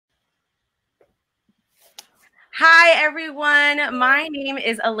Hi, everyone. My name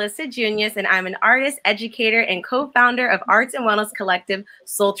is Alyssa Junius, and I'm an artist, educator, and co-founder of arts and wellness collective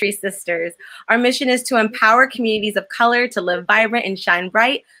Sultry Sisters. Our mission is to empower communities of color to live vibrant and shine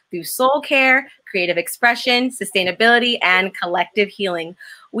bright through soul care, creative expression, sustainability, and collective healing.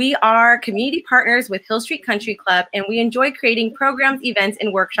 We are community partners with Hill Street Country Club, and we enjoy creating programs, events,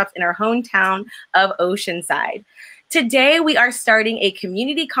 and workshops in our hometown of Oceanside. Today, we are starting a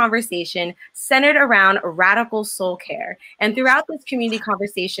community conversation centered around radical soul care. And throughout this community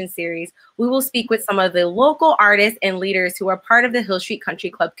conversation series, we will speak with some of the local artists and leaders who are part of the Hill Street Country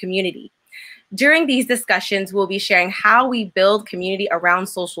Club community. During these discussions, we'll be sharing how we build community around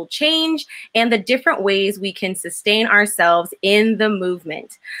social change and the different ways we can sustain ourselves in the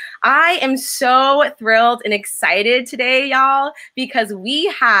movement. I am so thrilled and excited today, y'all, because we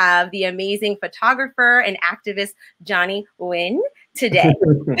have the amazing photographer and activist Johnny Nguyen today.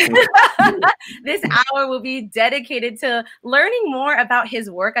 This hour will be dedicated to learning more about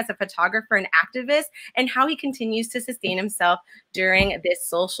his work as a photographer and activist and how he continues to sustain himself during this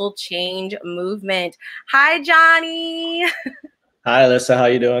social change movement. Hi, Johnny. Hi, Alyssa. How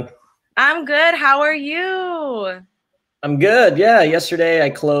you doing? I'm good. How are you? I'm good. Yeah, yesterday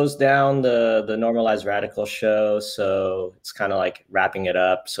I closed down the Normalized Radical show, so it's kind of like wrapping it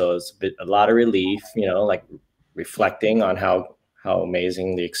up. So it's a lot of relief, like reflecting on how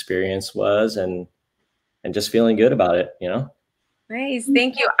amazing the experience was and just feeling good about it, Nice.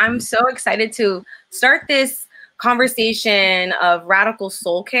 Thank you. I'm so excited to start this conversation of radical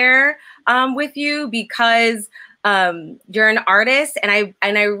soul care with you because you're an artist, and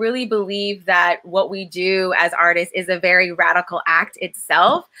I really believe that what we do as artists is a very radical act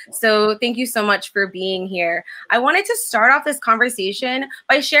itself. So thank you so much for being here. I wanted to start off this conversation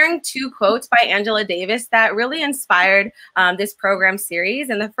by sharing two quotes by Angela Davis that really inspired this program series.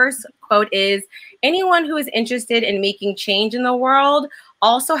 And the first quote is, "Anyone who is interested in making change in the world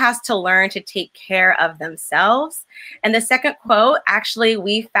also has to learn to take care of themselves." And the second quote, actually,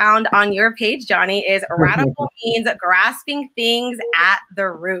 we found on your page, Johnny, is "Radical means grasping things at the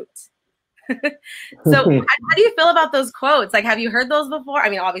root." So how do you feel about those quotes? Like, have you heard those before? I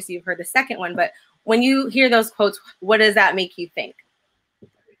mean, obviously you've heard the second one, but when you hear those quotes, what does that make you think?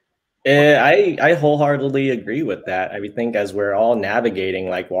 I wholeheartedly agree with that. I think as we're all navigating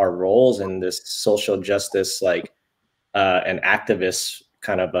like our roles in this social justice, like an activist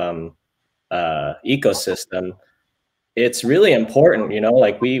kind of ecosystem, it's really important,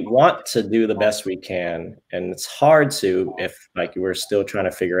 like we want to do the best we can, and it's hard to if like we're still trying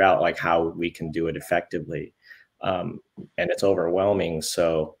to figure out like how we can do it effectively, and it's overwhelming.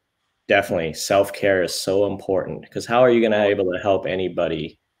 So definitely self-care is so important, because how are you going to be able to help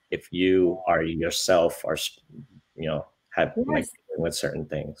anybody if you are yourself are have like with certain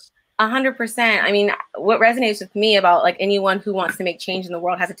things? 100%. I mean, what resonates with me about like anyone who wants to make change in the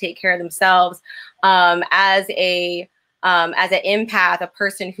world has to take care of themselves. As an empath, a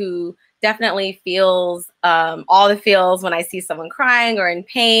person who definitely feels all the feels when I see someone crying or in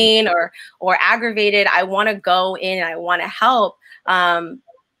pain or aggravated, I want to go in and I want to help.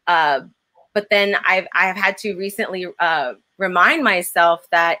 But then I've had to recently remind myself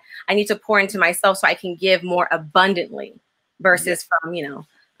that I need to pour into myself so I can give more abundantly versus from,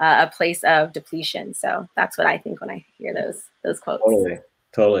 a place of depletion. So that's what I think when I hear those quotes.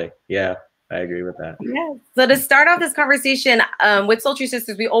 Totally. Yeah, I agree with that. Yeah. So to start off this conversation with Sultry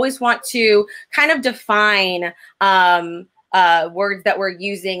Sisters, we always want to kind of define words that we're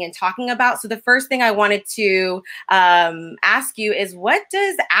using and talking about. So the first thing I wanted to ask you is, what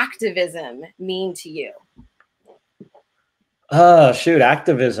does activism mean to you? Shoot,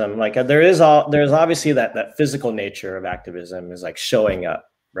 activism. Like there's obviously that physical nature of activism is like showing up,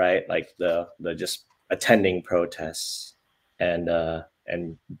 right? Like the just attending protests and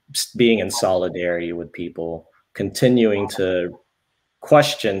being in solidarity with people, continuing to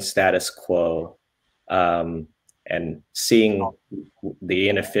question status quo, and seeing the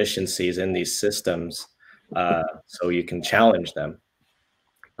inefficiencies in these systems, so you can challenge them.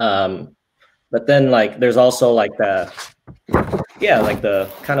 But then like there's also like the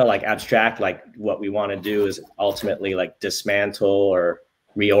kind of like abstract, like what we want to do is ultimately like dismantle or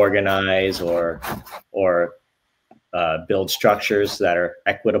reorganize or build structures that are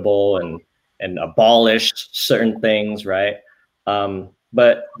equitable and abolish certain things, right?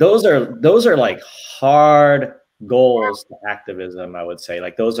 But those are like hard goals to activism, I would say.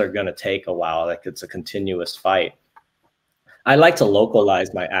 Like those are going to take a while. Like it's a continuous fight. I like to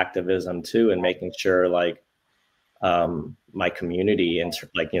localize my activism too, and making sure like my community and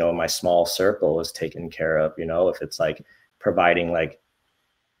like, my small circle is taken care of, if it's like providing like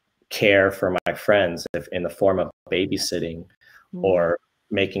care for my friends if in the form of babysitting, or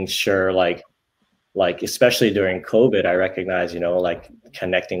making sure like especially during COVID, I recognize, you know, like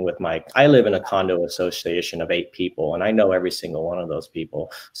connecting with I live in a condo association of 8 people, and I know every single one of those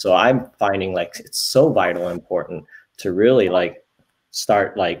people. So I'm finding like it's so vital and important to really like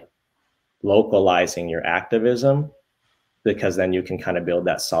start like localizing your activism, because then you can kind of build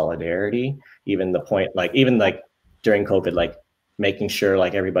that solidarity. Even during COVID, like making sure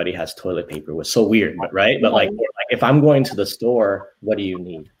like everybody has toilet paper was so weird, but right. But like if I'm going to the store, what do you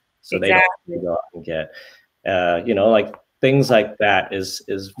need? So they don't have to go out and get, you know, like things like that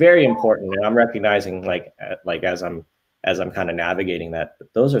is very important. And I'm recognizing like as I'm kind of navigating that,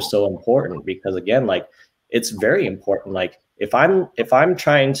 those are so important, because again, like it's very important. Like if I'm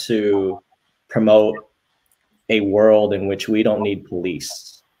trying to promote a world in which we don't need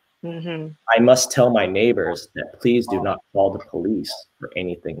police, I must tell my neighbors that please do not call the police for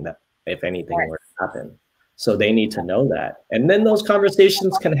anything if anything were to happen. So they need to know that. And then those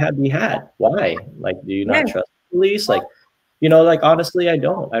conversations can be had. Why? Like, do you not trust the police? Like, you know, like, honestly, I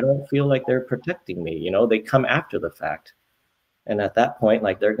don't feel like they're protecting me. You know, they come after the fact. And at that point,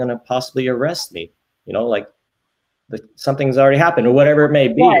 like, they're going to possibly arrest me, you know, like something's already happened or whatever it may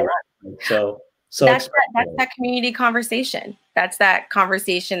be. Right? So that's that community conversation. That's that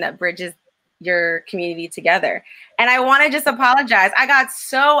conversation that bridges your community together. And I want to just apologize. I got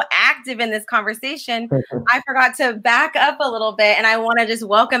so active in this conversation. I forgot to back up a little bit. And I want to just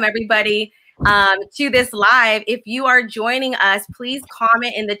welcome everybody to this live. If you are joining us, please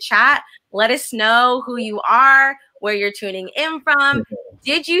comment in the chat. Let us know who you are, where you're tuning in from.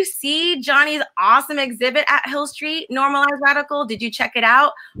 Did you see Johnny's awesome exhibit at Hill Street, Normalized Radical? Did you check it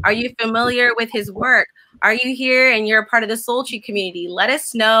out? Are you familiar with his work? Are you here and you're a part of the SOULcare community? Let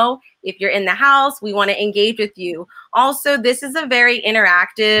us know. If you're in the house, we want to engage with you. Also, this is a very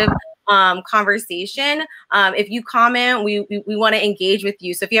interactive conversation. If you comment, we want to engage with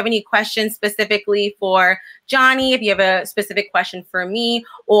you. So if you have any questions specifically for Johnny, if you have a specific question for me,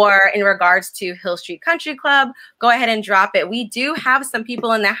 or in regards to Hill Street Country Club, go ahead and drop it. We do have some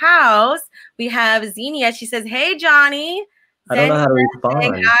people in the house. We have Xenia. She says, hey, Johnny. I don't know how to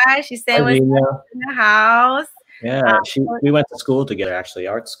respond. Hi. She's saying what's up in the house. Yeah, we went to school together, actually,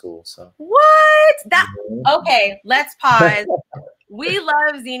 art school. So what? Okay, let's pause. We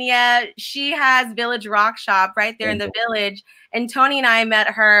love Xenia. She has Village Rock Shop right there in the village. And Tony and I met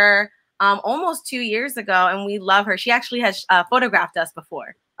her almost 2 years ago, and we love her. She actually has photographed us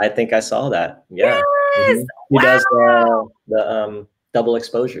before. I think I saw that. Yeah. Yes. She does the double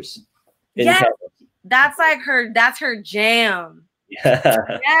exposures. Yes. That's like that's her jam. Yeah.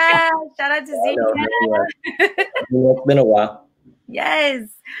 Yeah. Shout out to Xenia. It's been a while. Yes.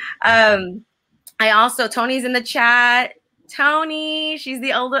 Tony's in the chat. Tony, she's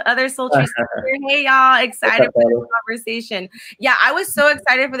the other SOULcare sister. Hey, y'all, excited for this conversation. Yeah, I was so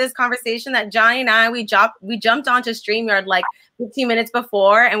excited for this conversation that Johnny and I, we jumped onto StreamYard like 15 minutes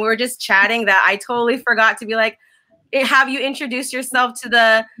before, and we were just chatting that I totally forgot to be like, have you introduce yourself to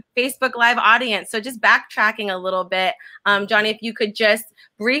the Facebook Live audience. So just backtracking a little bit, Johnny, if you could just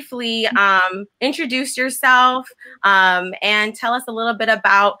briefly introduce yourself and tell us a little bit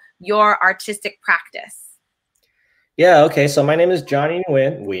about your artistic practice. Yeah, okay. So my name is Johnny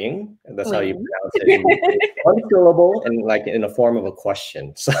Nguyen. That's how you pronounce it. One syllable and like in the form of a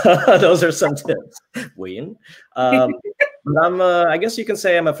question. So those are some tips. Nguyen. I guess you can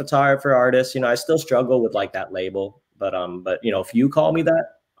say I'm a photographer, artist. You know, I still struggle with like that label, but you know, if you call me that,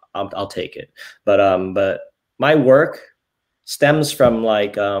 I'll take it. But my work stems from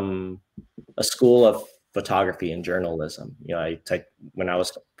like a school of photography and journalism. You know, when I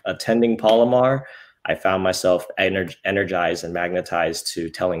was attending Palomar, I found myself energized and magnetized to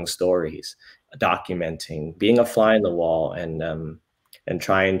telling stories, documenting, being a fly in the wall, and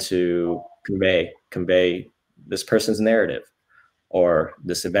trying to convey this person's narrative or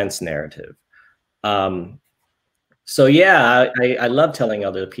this event's narrative. So yeah, I love telling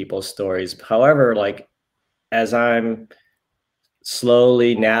other people's stories. However, like as I'm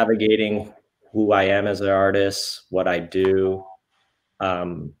slowly navigating who I am as an artist, what I do,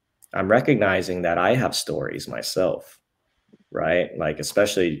 I'm recognizing that I have stories myself, right? Like,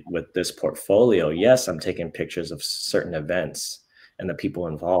 especially with this portfolio, yes, I'm taking pictures of certain events and the people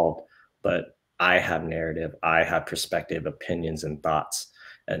involved, but I have narrative, I have perspective, opinions, and thoughts.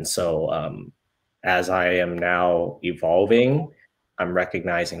 And so as I am now evolving, I'm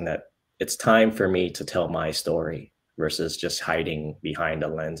recognizing that it's time for me to tell my story versus just hiding behind a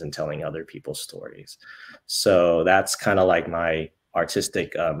lens and telling other people's stories. So that's kind of like my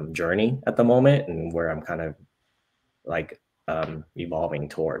artistic journey at the moment, and where I'm kind of like evolving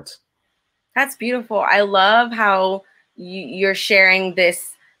towards. That's beautiful. I love how you're sharing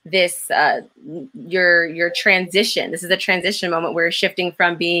your transition. This is a transition moment where you're shifting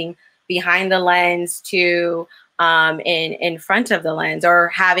from being behind the lens to in front of the lens, or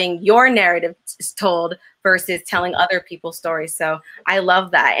having your narrative told versus telling other people's stories. So I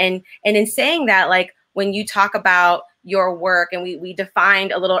love that. And in saying that, like when you talk about your work, and we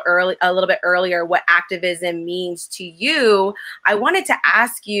defined a little bit earlier what activism means to you, I wanted to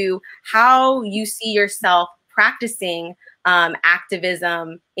ask you how you see yourself practicing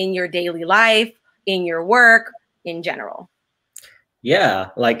activism in your daily life, in your work, in general. Yeah,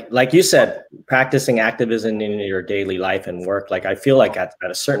 like you said, practicing activism in your daily life and work. Like I feel like at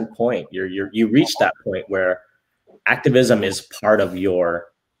a certain point, you reach that point where activism is part of your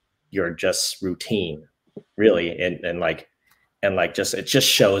just routine, really, and like just it just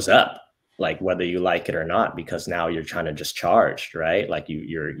shows up, like whether you like it or not, because now you're trying to just charge, right? Like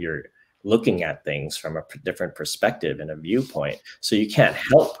you're looking at things from a different perspective and a viewpoint, so you can't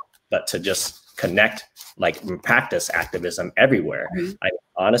help but to just connect, like practice activism everywhere. I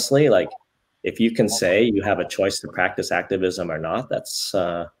honestly, like if you can say you have a choice to practice activism or not, that's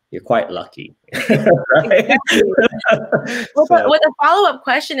you're quite lucky. Right? Well, the follow-up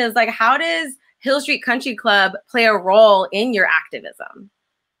question is like, how does Hill Street Country Club play a role in your activism?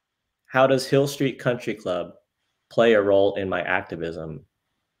 How does Hill Street Country Club play a role in my activism?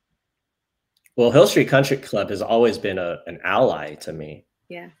 Well, Hill Street Country Club has always been an ally to me.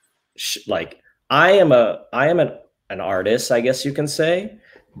 Yeah. Like I am an artist, I guess you can say,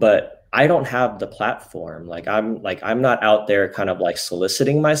 but I don't have the platform. I'm not out there kind of like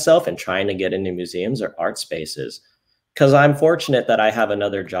soliciting myself and trying to get into museums or art spaces, because I'm fortunate that I have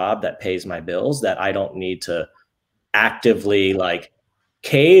another job that pays my bills, that I don't need to actively like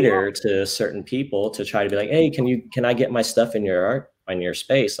cater to certain people to try to be like, hey, can I get my stuff in your art, in your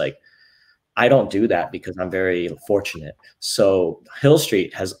space? Like I don't do that because I'm very fortunate. So Hill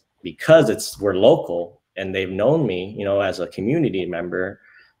Street has, because we're local and they've known me, you know, as a community member,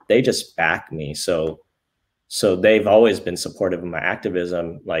 they just back me. So they've always been supportive of my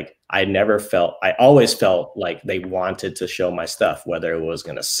activism. Like I always felt like they wanted to show my stuff, whether it was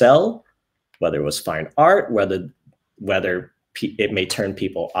going to sell, whether it was fine art, whether it may turn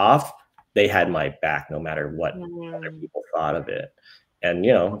people off. They had my back no matter what other people thought of it. And,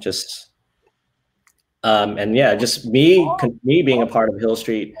 you know, just, and yeah, just me being a part of Hill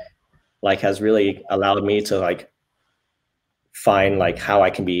Street, like has really allowed me to like find like how I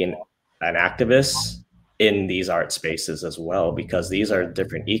can be an activist in these art spaces as well, because these are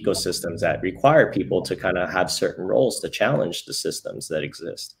different ecosystems that require people to kind of have certain roles to challenge the systems that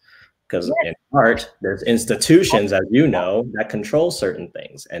exist. Because in art, there's institutions, as you know, that control certain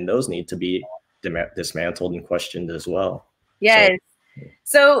things, and those need to be dismantled and questioned as well. Yes.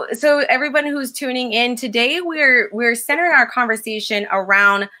 So everyone who's tuning in today, we're centering our conversation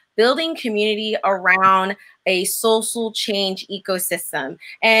around building community around a social change ecosystem,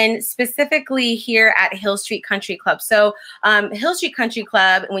 and specifically here at Hill Street Country Club. So Hill Street Country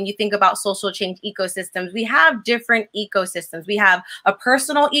Club, when you think about social change ecosystems, we have different ecosystems. We have a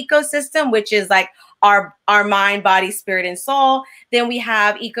personal ecosystem, which is like our mind, body, spirit, and soul. Then we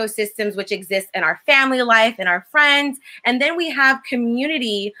have ecosystems which exist in our family life and our friends. And then we have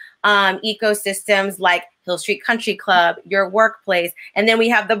community ecosystems like Hill Street Country Club, your workplace. And then we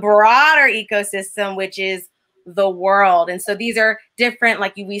have the broader ecosystem, which is the world. And so these are different,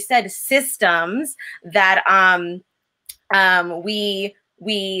 like we said, systems that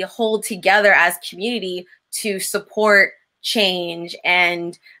we hold together as community to support change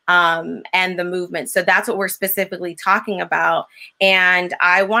and the movement. So that's what we're specifically talking about. And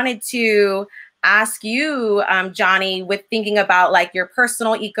I wanted to ask you, Johnny, with thinking about like your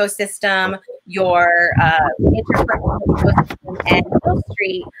personal ecosystem, your interpersonal ecosystem, and Hill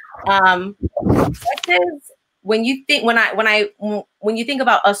Street, what is, when you think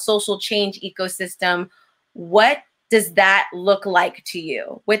about a social change ecosystem, what does that look like to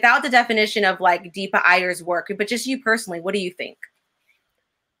you, without the definition of like Deepa Iyer's work, but just you personally? What do you think?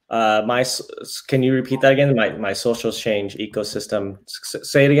 Can you repeat that again? My social change ecosystem.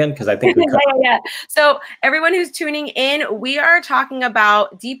 Say it again, because I think we yeah. So everyone who's tuning in, we are talking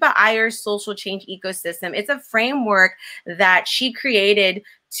about Deepa Iyer's social change ecosystem. It's a framework that she created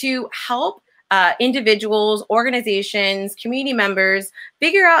to help individuals, organizations, community members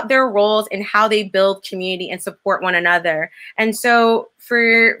figure out their roles and how they build community and support one another. And so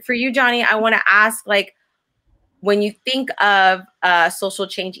for you, Johnny, I want to ask, like, when you think of a social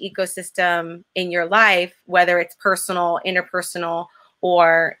change ecosystem in your life, whether it's personal, interpersonal,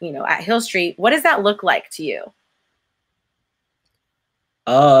 or, you know, at Hill Street, what does that look like to you?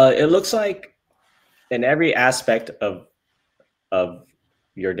 It looks like in every aspect of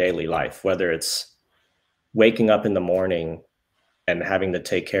your daily life, whether it's waking up in the morning and having to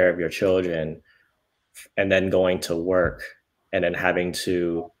take care of your children, and then going to work, and then having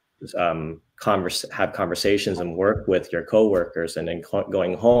to have conversations and work with your coworkers, and then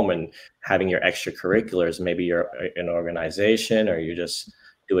going home and having your extracurriculars. Maybe you're in an organization, or you're just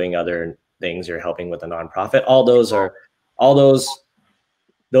doing other things. You're helping with a nonprofit. All those are all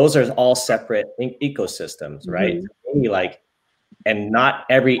separate ecosystems, right? Mm-hmm. Like, and not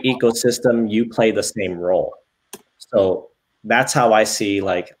every ecosystem you play the same role. So that's how I see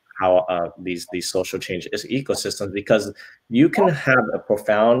like how these social change ecosystems, because you can have a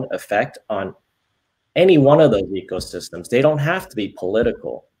profound effect on any one of those ecosystems. They don't have to be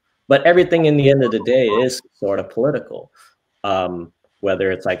political, but everything in the end of the day is sort of political.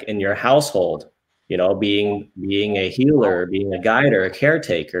 Whether it's like in your household, you know, being a healer, being a guide or a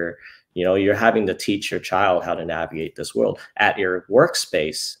caretaker, you know, you're having to teach your child how to navigate this world. At your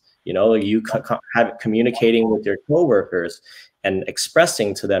workspace, you know, you have communicating with your coworkers and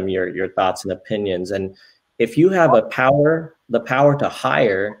expressing to them your thoughts and opinions. And if you have the power to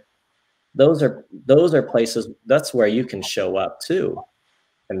hire, those are places, that's where you can show up too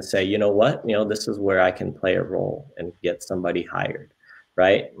and say, you know what, you know, this is where I can play a role and get somebody hired,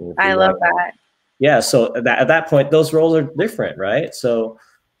 right? And if I you love want, that. yeah, so at that point, those roles are different, right? So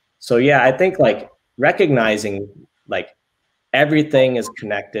yeah, I think like recognizing like everything is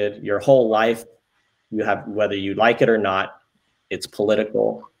connected. Your whole life, you have, whether you like it or not, it's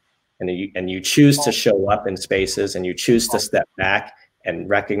political, and you choose to show up in spaces, and you choose to step back and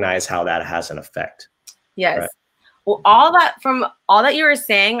recognize how that has an effect. Yes. Right? Well, from all that you were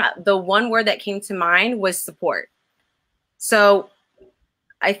saying, the one word that came to mind was support. So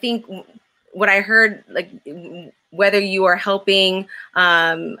I think what I heard, like whether you are helping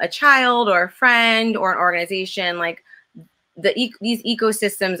a child or a friend or an organization, like these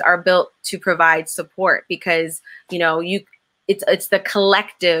ecosystems are built to provide support, because, you know, it's the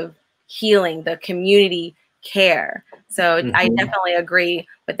collective healing, the community care. So I definitely agree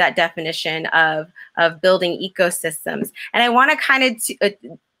with that definition of building ecosystems. And I want to kind of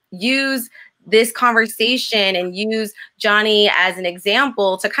use this conversation and use Johnny as an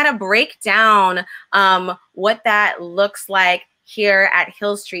example to kind of break down what that looks like here at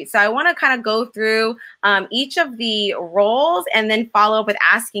Hill Street. So I want to kind of go through each of the roles and then follow up with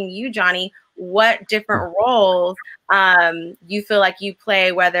asking you, Johnny, what different roles you feel like you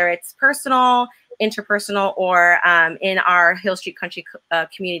play, whether it's personal, interpersonal, or in our Hill Street Country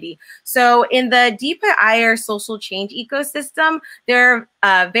community. So in the Deepa Iyer social change ecosystem, there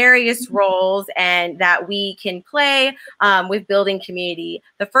are various roles and that we can play with building community.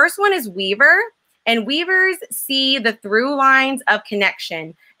 The first one is Weaver. And weavers see the through lines of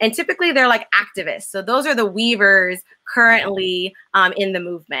connection. And typically they're like activists. So those are the weavers currently in the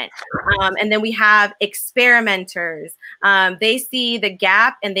movement. And then we have experimenters. They see the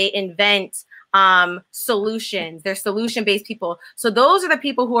gap and they invent solutions. They're solution-based people. So those are the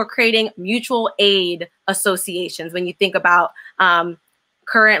people who are creating mutual aid associations. When you think about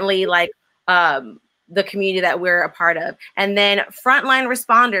currently like the community that we're a part of. And then frontline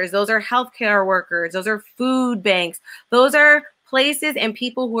responders, those are healthcare workers, those are food banks, those are places and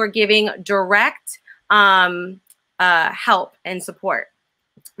people who are giving direct help and support.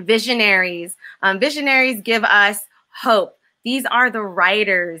 Visionaries, visionaries give us hope. These are the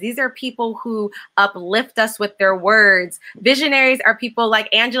writers. These are people who uplift us with their words. Visionaries are people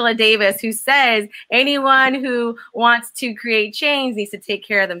like Angela Davis, who says anyone who wants to create change needs to take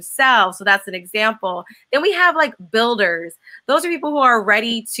care of themselves. So that's an example. Then we have like builders. Those are people who are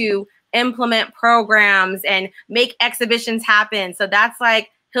ready to implement programs and make exhibitions happen. So that's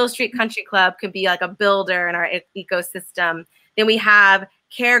like Hill Street Country Club could be like a builder in our ecosystem. Then we have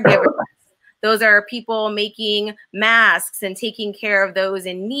caregivers. Those are people making masks and taking care of those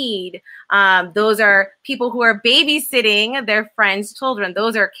in need. Those are people who are babysitting their friends' children.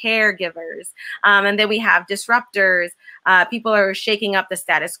 Those are caregivers. And then we have disruptors, people who are shaking up the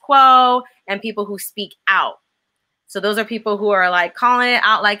status quo, and people who speak out. So those are people who are like calling it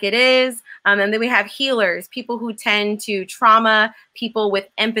out like it is. And then we have healers, people who tend to trauma people with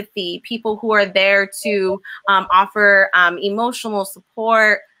empathy, people who are there to offer emotional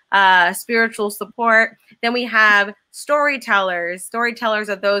support, spiritual support. Then we have storytellers. Storytellers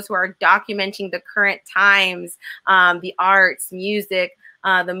are those who are documenting the current times, the arts, music,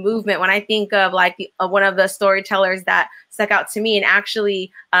 the movement. When I think of like one of the storytellers that stuck out to me, and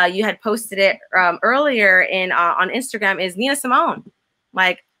actually you had posted it earlier on Instagram, is Nina Simone.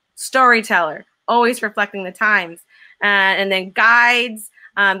 Like storyteller, always reflecting the times. And then guides,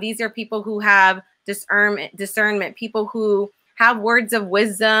 These are people who have discernment, people who have words of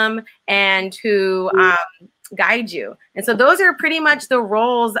wisdom and who guide you. And so those are pretty much the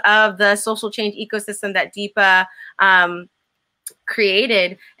roles of the social change ecosystem that Deepa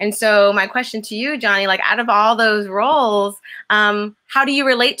created. And so my question to you, Johnny, like out of all those roles, how do you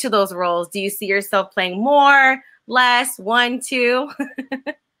relate to those roles? Do you see yourself playing more, less, one, two?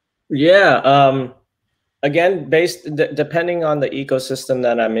 Yeah. Again, depending on the ecosystem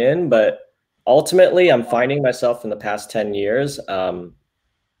that I'm in, but ultimately I'm finding myself in the past 10 years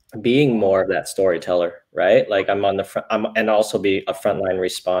being more of that storyteller, right? Like I'm on the front, and also be a frontline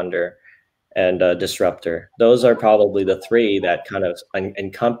responder and a disruptor. Those are probably the three that kind of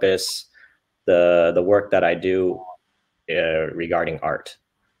encompass the work that I do regarding art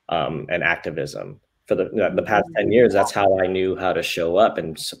and activism. For the past 10 years, that's how I knew how to show up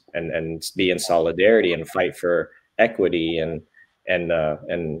and be in solidarity and fight for equity and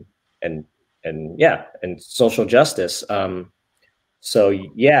yeah, and social justice. So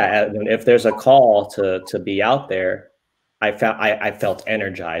yeah, if there's a call to be out there, I felt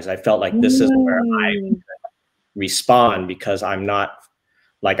energized. I felt like this is where I respond, because I'm not,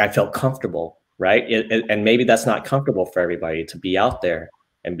 like, I felt comfortable, right? And maybe that's not comfortable for everybody to be out there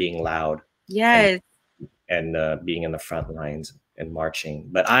and being loud. Yes. And being in the front lines and marching.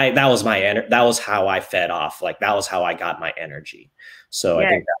 But that was my energy. That was how I fed off. Like, that was how I got my energy. So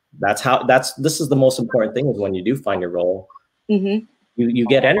yes. I think this is the most important thing, is when you do find your role, you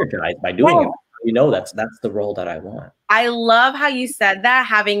get energized by doing it. You know, that's the role that I want. I love how you said that,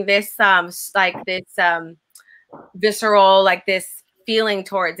 having this visceral, like this feeling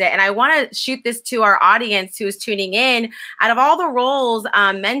towards it. And I want to shoot this to our audience who is tuning in. Out of all the roles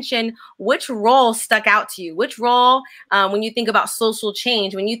mentioned, which role stuck out to you? Which role, when you think about social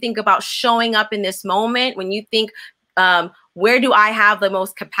change, when you think about showing up in this moment, when you think, where do I have the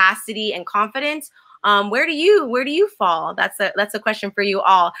most capacity and confidence? Where do you fall? That's a question for you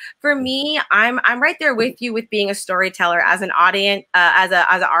all. For me, I'm right there with you with being a storyteller, as an audience, as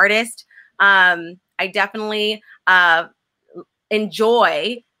an artist. I definitely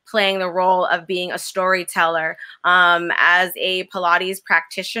enjoy playing the role of being a storyteller. As a Pilates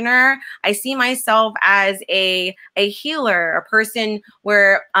practitioner, I see myself as a healer, a person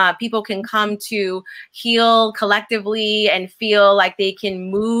where people can come to heal collectively and feel like they can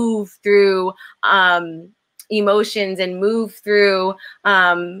move through emotions and move through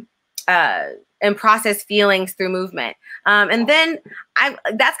and process feelings through movement. And then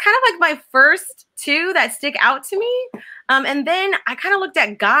that's kind of like my first two that stick out to me. And then I kind of looked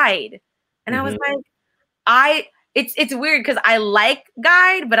at guide, and I was like, it's weird because I like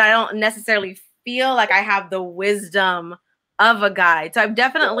guide, but I don't necessarily feel like I have the wisdom of a guide. So I've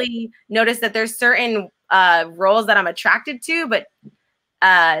definitely noticed that there's certain roles that I'm attracted to, but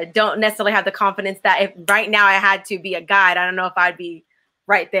don't necessarily have the confidence that if right now I had to be a guide, I don't know if I'd be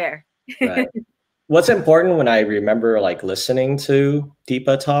right there. Right. What's important, when I remember like listening to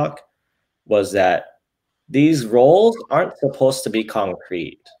Deepa talk, was that these roles aren't supposed to be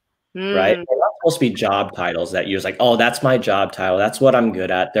concrete, right? They're not supposed to be job titles that you're just like, oh, that's my job title. That's what I'm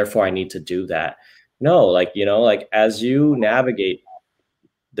good at. Therefore, I need to do that. No, like, you know, like as you navigate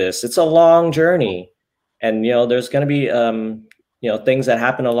this, it's a long journey, and, you know, there's going to be, you know, things that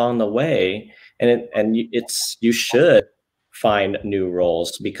happen along the way, and you should find new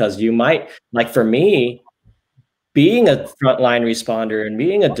roles, because you might, like for me, being a frontline responder and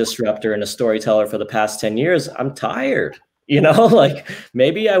being a disruptor and a storyteller for the past 10 years, I'm tired, you know, like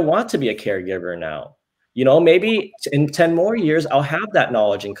maybe I want to be a caregiver now, you know, maybe in 10 more years, I'll have that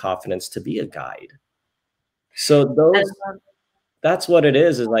knowledge and confidence to be a guide. So that's what it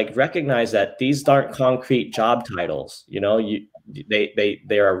is like, recognize that these aren't concrete job titles, you know,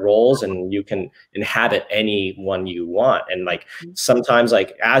 they are roles, and you can inhabit any one you want. And like, sometimes,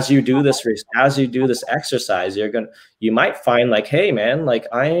 like, as you do this exercise, you might find like, hey man, like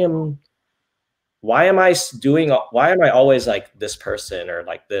why am I always like this person, or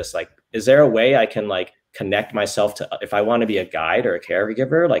like this, like, is there a way I can like connect myself to, if I want to be a guide or a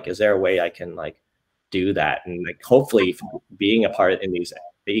caregiver, like, is there a way I can like do that? And like, hopefully being a part in these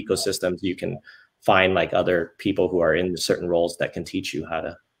ecosystems, you can find like other people who are in certain roles that can teach you how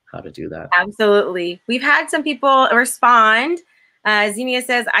to do that. Absolutely. We've had some people respond. Xenia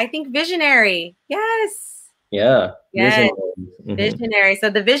says, I think visionary. Yes. Yeah. Yes. Visionary. So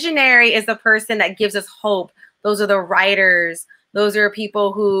the visionary is the person that gives us hope. Those are the writers. Those are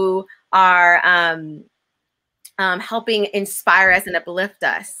people who are helping inspire us and uplift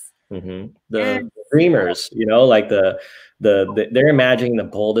us. The dreamers, you know, like they're imagining the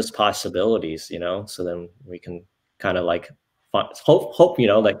boldest possibilities, you know, so then we can kind of like hope, you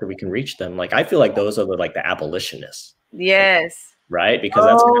know, like that we can reach them. Like, I feel like those are the, like the abolitionists. Yes. Right.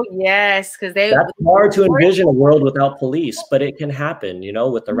 Because yes. Because that's hard to envision a world without police, but it can happen, you know,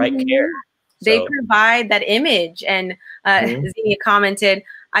 with the right care. They provide that image. And Xenia commented,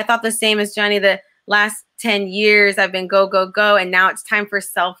 I thought the same as Johnny. The last 10 years I've been go, go, go. And now it's time for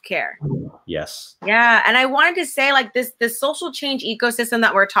self-care. Yes. Yeah. And I wanted to say, like, this social change ecosystem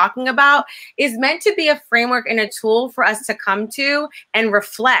that we're talking about is meant to be a framework and a tool for us to come to and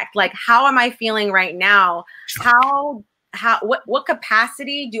reflect, like, how am I feeling right now? What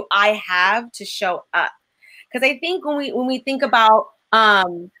capacity do I have to show up? Because I think when we think about,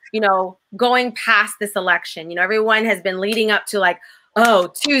 you know, going past this election, you know, everyone has been leading up to, like,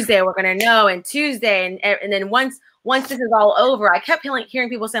 oh, Tuesday, we're going to know, and Tuesday. And then once this is all over, I kept hearing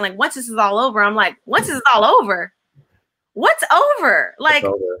people saying, like, once this is all over, I'm like, once this is all over, what's over? Like,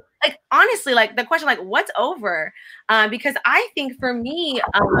 like, honestly, like, the question, like, what's over? Because I think for me,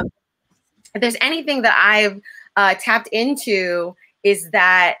 if there's anything that I've tapped into, is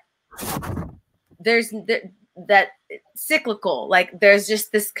that there's that cyclical, like, there's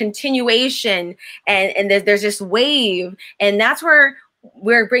just this continuation, and there's this wave, and that's where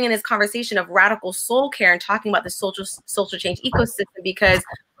we're bringing this conversation of radical soul care and talking about the social change ecosystem, because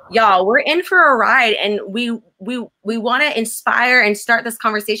y'all, we're in for a ride, and we want to inspire and start this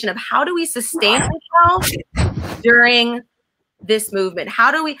conversation of how do we sustain ourselves during this movement?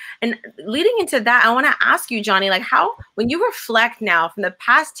 How do we, and leading into that, I want to ask you, Johnny, like, how, when you reflect now from the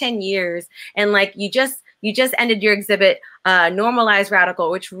past 10 years, and like you just ended your exhibit, Normalized Radical,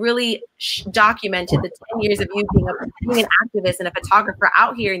 which really documented the 10 years of you being an activist and a photographer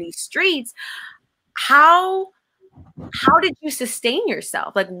out here in these streets. How did you sustain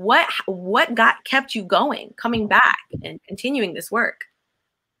yourself? Like, what kept you going, coming back and continuing this work?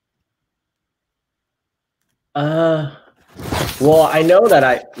 Well, I know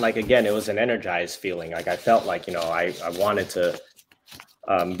that again, it was an energized feeling. Like, I felt like, you know, I wanted to,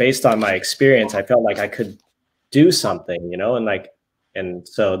 based on my experience, I felt like I could do something, you know, and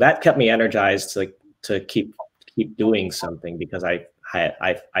so that kept me energized to keep doing something, because I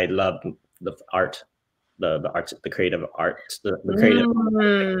loved the art, the arts, the creative arts, the creative.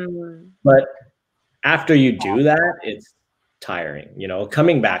 But after you do that, it's tiring, you know,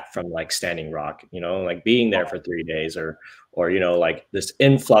 coming back from like Standing Rock, you know, like being there for 3 days, or you know, like this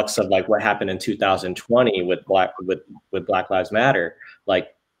influx of like what happened in 2020 with Black Lives Matter.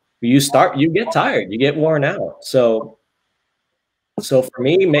 Like, you get tired, you get worn out. So for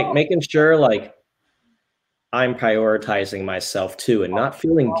me, making sure like I'm prioritizing myself too, and not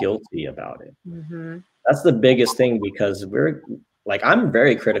feeling guilty about it. That's the biggest thing, because I'm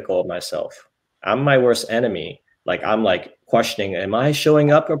very critical of myself. I'm my worst enemy. Like, I'm like questioning, am I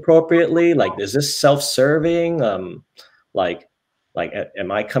showing up appropriately? Like, is this self-serving? Like,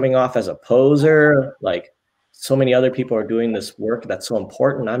 am I coming off as a poser? Like, so many other people are doing this work that's so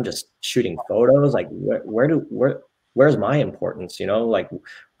important. I'm just shooting photos. Like, where's my importance? You know, like,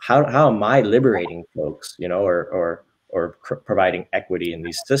 how am I liberating folks? You know, or providing equity in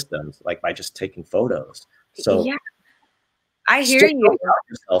these systems, like by just taking photos. So yeah, I hear you.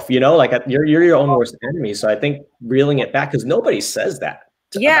 Yourself, you know, like you're your own worst enemy. So I think reeling it back, because nobody says that.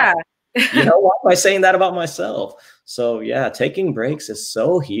 Yeah. You know, why am I saying that about myself? So yeah, taking breaks is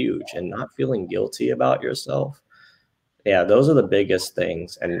so huge, and not feeling guilty about yourself. Yeah, those are the biggest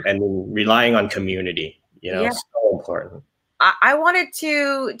things, and relying on community, you know, so important. I wanted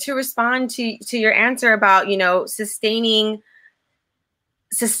to respond to your answer about, you know, sustaining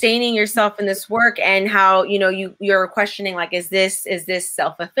yourself in this work, and how, you know, you're questioning, like, is this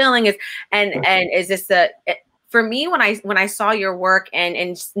self-fulfilling, and is this for me, when I saw your work,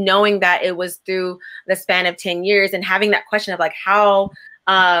 and knowing that it was through the span of 10 years, and having that question of like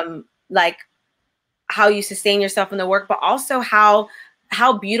how you sustain yourself in the work, but also how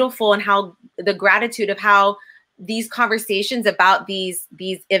beautiful, and how the gratitude of how these conversations about these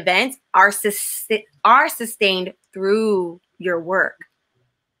events are sustained through your work,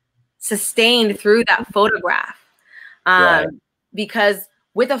 sustained through that photograph. Because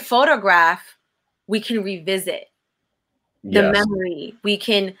with a photograph, we can revisit the memory. We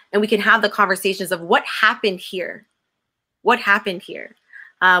can have the conversations of what happened here. Where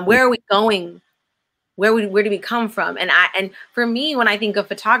are we going? Where do we come from? And for me, when I think of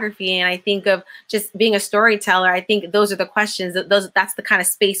photography, and I think of just being a storyteller, I think those are the questions. That's the kind of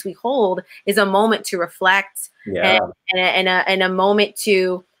space we hold, is a moment to reflect, and a moment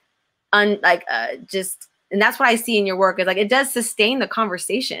to and that's what I see in your work, is like, it does sustain the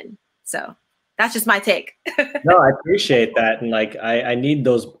conversation. So That's just my take. No, I appreciate that. And like, I need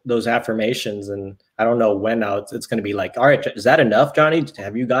those affirmations, and I don't know when now it's going to be like, all right, is that enough, Johnny?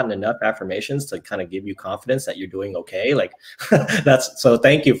 Have you gotten enough affirmations to kind of give you confidence that you're doing okay? Like so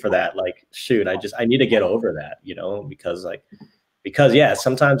thank you for that. Like, shoot, I need to get over that, you know, because yeah,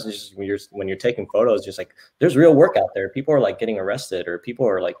 sometimes it's just when you're taking photos, just like there's real work out there. People are like getting arrested, or people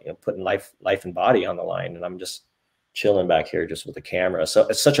are like, you know, putting life and body on the line. And I'm just chilling back here just with the camera. So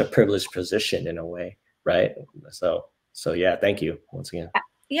it's such a privileged position in a way. Right. So yeah, thank you once again.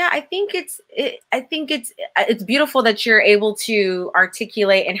 Yeah, I think it's beautiful that you're able to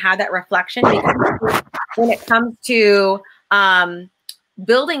articulate and have that reflection, because when it comes to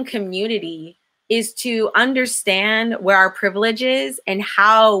building community is to understand where our privilege is and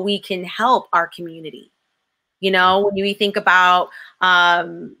how we can help our community. You know, when we think about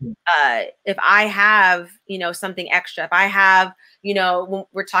if I have, you know, something extra, if I have, you know, when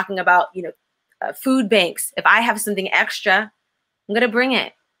we're talking about, you know, food banks, if I have something extra, I'm gonna bring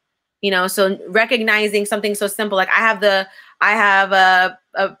it. You know, so recognizing something so simple, like I have a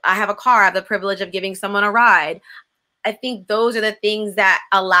car, I have the privilege of giving someone a ride. I think those are the things that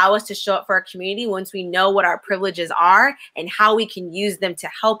allow us to show up for our community once we know what our privileges are and how we can use them to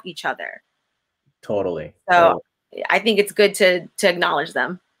help each other. Totally. So I think it's good to acknowledge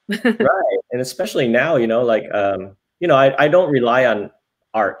them. Right. And especially now, you know, like, you know, I don't rely on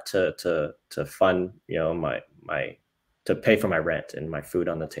art to fund, you know, to pay for my rent and my food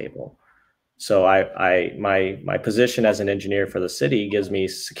on the table. So my position as an engineer for the city gives me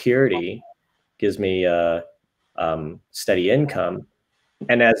security, gives me steady income.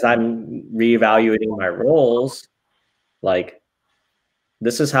 And as I'm reevaluating my roles, like,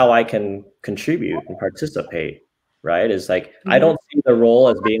 this is how I can contribute and participate, right? Is like, I don't see the role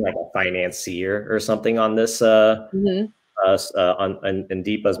as being like a financier or something on this in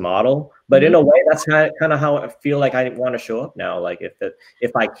Deepa's model, but in a way, that's kind of how I feel like I want to show up now. Like,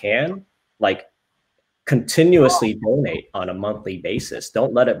 if I can, like, continuously donate on a monthly basis.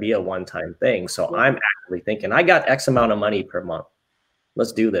 Don't let it be a one-time thing. So I'm actually thinking, I got X amount of money per month.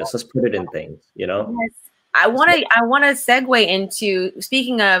 Let's do this. Let's put it in things, you know? Yes. I want to segue into,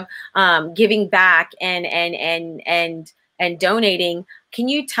 speaking of giving back and donating. Can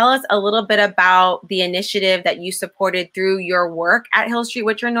you tell us a little bit about the initiative that you supported through your work at Hill Street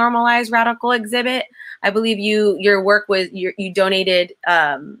with your Normalized Radical exhibit? I believe your work was you donated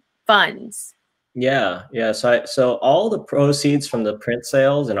funds. Yeah. So all the proceeds from the print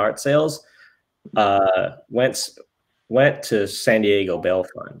sales and art sales went to San Diego Bail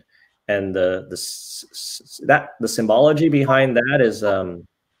Fund, and the symbology behind that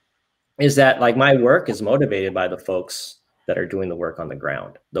is that, like, my work is motivated by the folks that are doing the work on the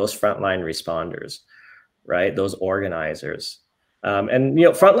ground, those frontline responders, right? Those organizers. And, you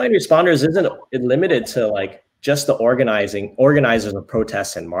know, frontline responders isn't limited to like just the organizers of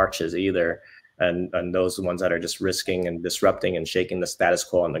protests and marches either. And those ones that are just risking and disrupting and shaking the status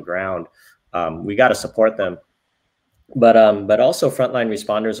quo on the ground. We got to support them. But also frontline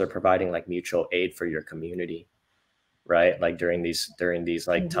responders are providing like mutual aid for your community, right? Like during these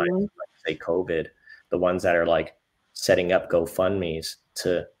like times, like say COVID, the ones that are like setting up GoFundMe's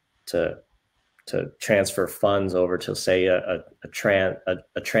to transfer funds over to, say, a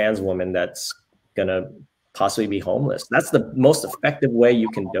trans woman that's gonna possibly be homeless. That's the most effective way you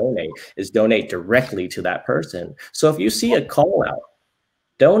can donate, is donate directly to that person. So if you see a call out,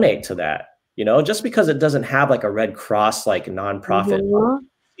 donate to that. You know, just because it doesn't have like a Red Cross like nonprofit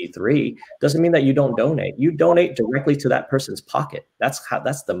C3 doesn't mean that you don't donate. You donate directly to that person's pocket. That's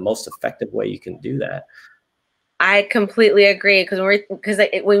the most effective way you can do that. I completely agree, you're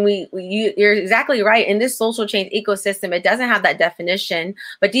exactly right. In this social change ecosystem, it doesn't have that definition.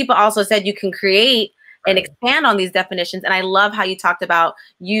 But Deepa also said you can create and expand on these definitions. And I love how you talked about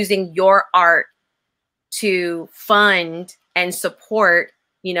using your art to fund and support,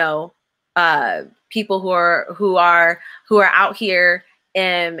 you know, people who are out here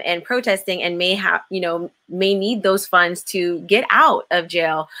and protesting and may need those funds to get out of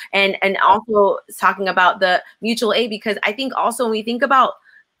jail, and also talking about the mutual aid, because I think also when we think about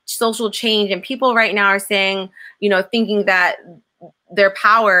social change and people right now are saying, you know, thinking that their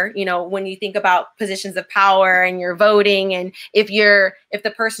power, you know, when you think about positions of power and you're voting, and if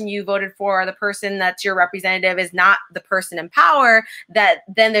the person you voted for or the person that's your representative is not the person in power, that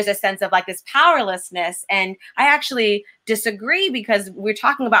then there's a sense of like this powerlessness. And I actually disagree, because we're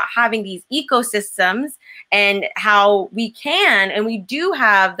talking about having these ecosystems and how we can and we do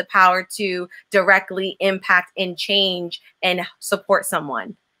have the power to directly impact and change and support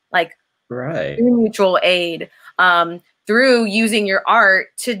someone, like through mutual aid, through using your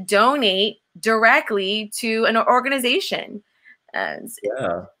art to donate directly to an organization.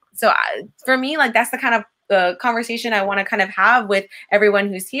 Yeah. So for me, like, that's the kind of conversation I want to kind of have with everyone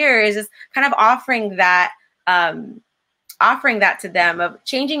who's here, is just kind of offering that to them, of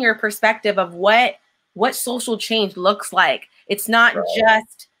changing your perspective of what social change looks like. It's not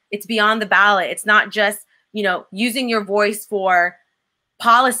just, it's beyond the ballot. It's not just, you know, using your voice for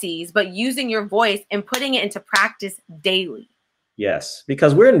policies, but using your voice and putting it into practice daily. Yes,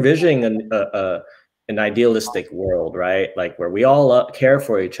 because we're envisioning an idealistic world, right? Like where we all care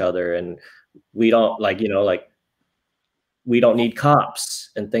for each other, and we don't, like, you know, like we don't need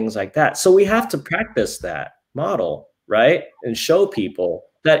cops and things like that. So we have to practice that model, right? And show people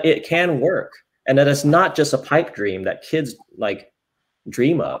that it can work, and that it's not just a pipe dream that kids like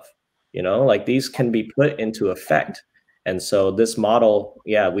dream of, you know, like these can be put into effect. And so this model,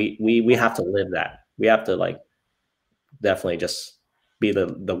 yeah, we have to live that. We have to, like, definitely just be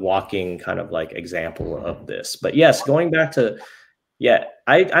the walking kind of like example of this. But yes, going back to, yeah,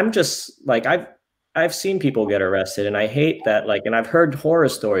 I'm just like, I've seen people get arrested, and I hate that, like, and I've heard horror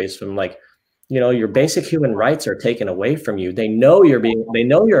stories from, like, you know, your basic human rights are taken away from you. They know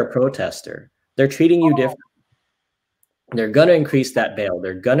you're a protester. They're treating you different. They're going to increase that bail.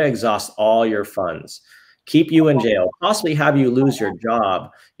 They're going to exhaust all your funds, keep you in jail, possibly have you lose your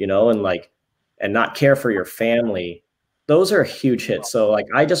job, you know, and like, and not care for your family. Those are huge hits. So like,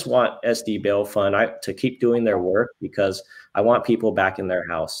 I just want SD Bail Fund to keep doing their work, because I want people back in their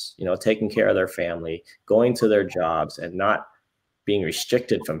house, you know, taking care of their family, going to their jobs, and not being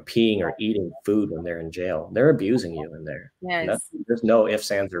restricted from peeing or eating food when they're in jail. They're abusing you in there. Yes. There's no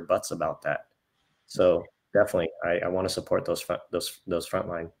ifs, ands, or buts about that. So definitely, I want to support those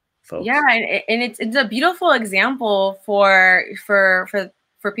frontline folks. Yeah, and it's a beautiful example for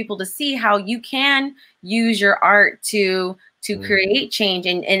people to see how you can use your art to create change,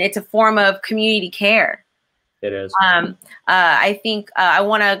 and it's a form of community care. It is. I think I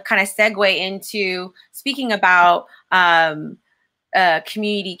want to kind of segue into speaking about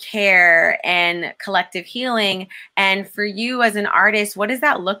community care and collective healing. And for you as an artist, what does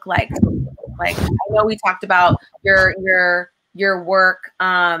that look like? Like, I know we talked about your work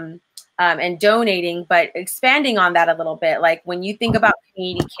and donating, but expanding on that a little bit. Like, when you think about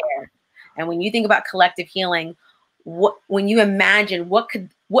community care and when you think about collective healing, when you imagine what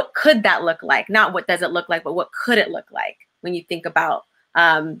could that look like? Not what does it look like, but what could it look like when you think about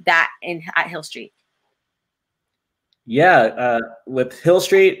that at Hill Street? Yeah, with Hill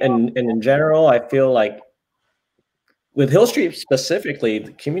Street and in general, I feel like with Hill Street specifically,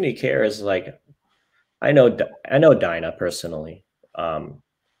 the community care is like, I know Dinah personally. I'm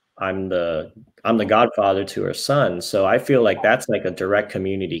the godfather to her son, so I feel like that's like a direct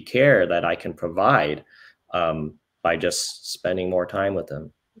community care that I can provide by just spending more time with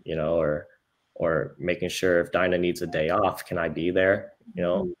them, you know, or making sure if Dinah needs a day off, can I be there, you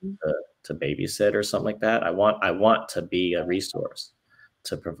know, to babysit or something like that. I want to be a resource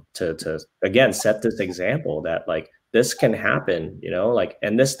to again set this example that, like, this can happen, you know, like,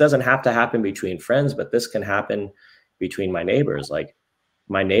 and this doesn't have to happen between friends, but this can happen between my neighbors. Like,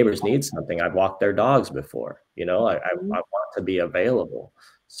 my neighbors need something. I've walked their dogs before, you know, I want to be available.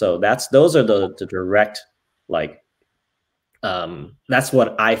 So those are the direct, like, that's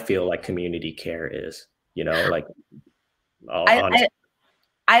what I feel like community care is, you know, like,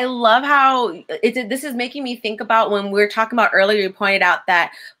 I love how this is making me think about when we were talking about earlier, you pointed out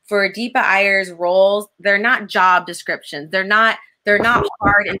that for Deepa Iyer's roles, they're not job descriptions. They're not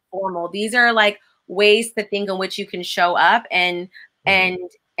hard and formal. These are like ways to think in which you can show up. And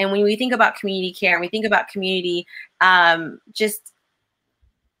when we think about community care and we think about community, and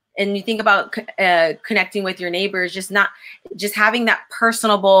you think about connecting with your neighbors, just having that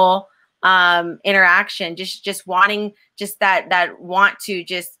personable interaction, just wanting, just that want to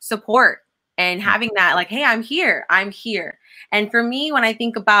just support, and having that, like, hey, I'm here. And for me, when I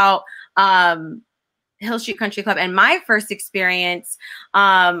think about Hill Street Country Club and my first experience,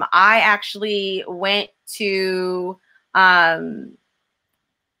 I actually went to a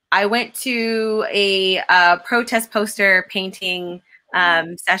protest poster painting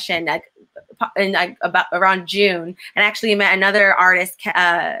session about around June, and actually met another artist,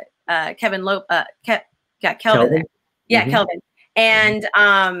 Kelvin. Yeah, Kelvin.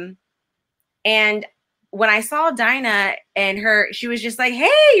 And when I saw Dinah and she was just like, hey,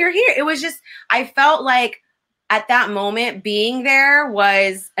 you're here. It was just, I felt like at that moment being there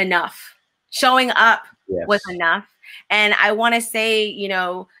was enough. Showing up was enough. And I want to say, you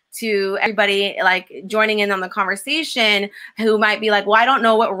know, to everybody like joining in on the conversation who might be like, well, I don't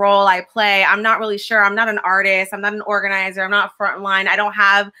know what role I play. I'm not really sure. I'm not an artist. I'm not an organizer. I'm not frontline. I don't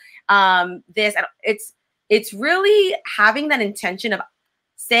have this. It's really having that intention of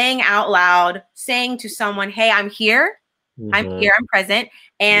saying out loud, saying to someone, hey, I'm here. I'm here, I'm present.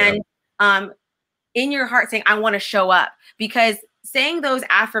 And in your heart saying, I want to show up. Because saying those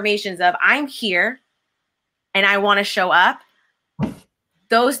affirmations of I'm here and I want to show up,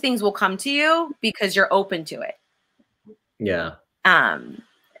 those things will come to you because you're open to it. Yeah. And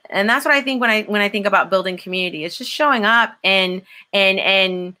that's what I think when I think about building community. It's just showing up and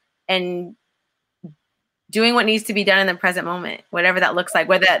doing what needs to be done in the present moment, whatever that looks like,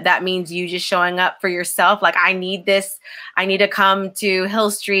 whether that means you just showing up for yourself. Like, I need this, I need to come to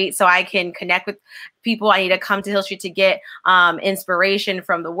Hill Street so I can connect with people. I need to come to Hill Street to get inspiration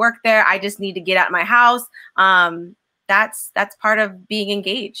from the work there. I just need to get out of my house. That's part of being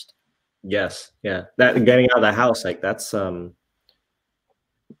engaged. Yes. Yeah. That getting out of the house, like that's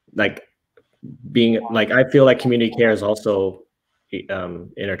like being like, I feel like community care is also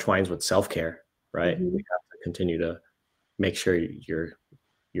intertwines with self-care. Right. We have to continue to make sure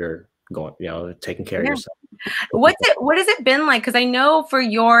you're going, taking care of yourself. What has it been like? Because I know for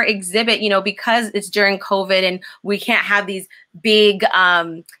your exhibit, because it's during COVID and we can't have these big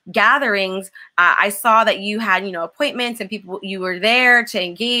gatherings, I saw that you had, appointments and people, you were there to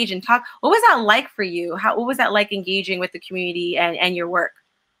engage and talk. What was that like for you? What was that like engaging with the community and your work?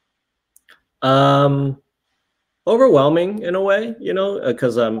 Overwhelming in a way,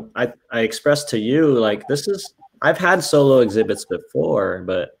 because I expressed to you, like, I've had solo exhibits before,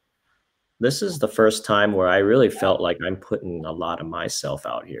 but this is the first time where I really felt like I'm putting a lot of myself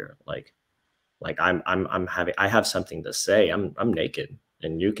out here. Like I have something to say. I'm naked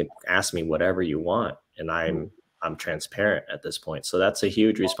and you can ask me whatever you want. And I'm transparent at this point. So that's a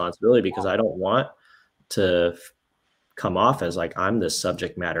huge responsibility because I don't want to come off as like I'm the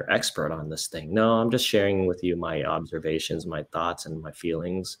subject matter expert on this thing. No, I'm just sharing with you my observations, my thoughts, and my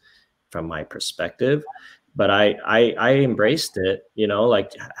feelings from my perspective. But I embraced it,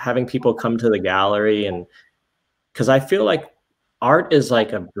 like having people come to the gallery, and because I feel like art is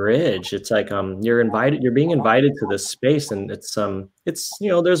like a bridge. It's like you're being invited to this space, and it's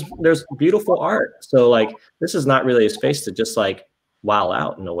there's beautiful art. So like this is not really a space to just like wow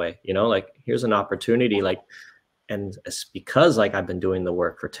out in a way, like here's an opportunity, like. And it's because like I've been doing the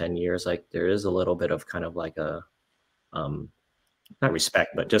work for 10 years, like there is a little bit of kind of like a, not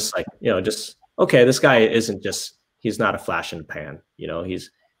respect, but just like, just, okay, this guy he's not a flash in the pan,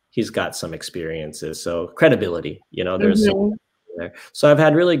 he's got some experiences. So credibility, there's there. So I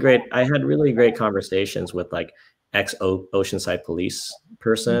had really great conversations with like ex-Oceanside police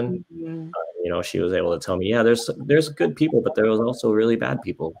person. She was able to tell me, yeah, there's good people, but there was also really bad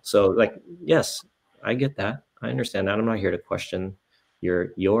people. So like, yes, I get that. I understand that. I'm not here to question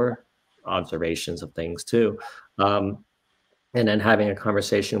your observations of things too. And then having a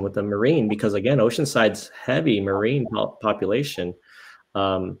conversation with the Marine, because again, Oceanside's heavy Marine population.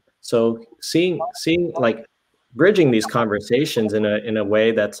 So seeing like bridging these conversations in a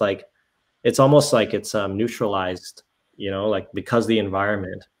way that's like, it's almost like it's neutralized, like because the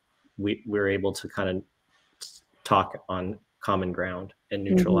environment, we're able to kind of talk on common ground and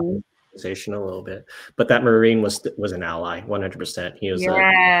neutralize a little bit. But that Marine was an ally 100%. He was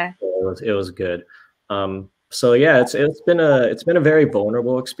it was good. So yeah, it's been a very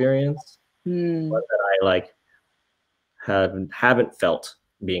vulnerable experience, but that I like haven't felt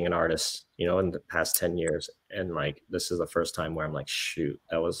being an artist, in the past 10 years. And like this is the first time where I'm like, shoot,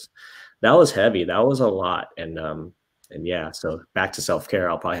 that was heavy. That was a lot. And yeah, so back to self-care.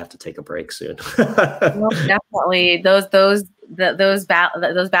 I'll probably have to take a break soon. Well, definitely, those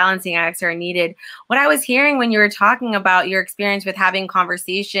balancing acts are needed. What I was hearing when you were talking about your experience with having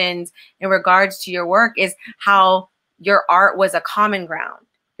conversations in regards to your work is how your art was a common ground.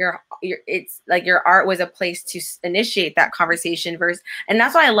 It's like your art was a place to initiate that conversation and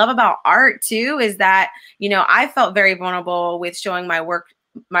that's what I love about art too, is that, I felt very vulnerable with showing my work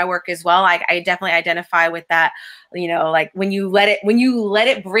as well. I definitely identify with that, like when you let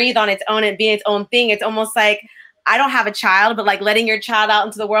it breathe on its own and be its own thing, it's almost like, I don't have a child, but like letting your child out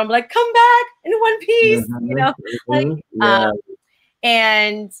into the world and be like, come back in one piece,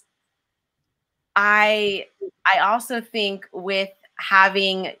 and I also think with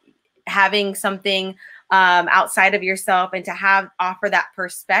having something outside of yourself and to offer that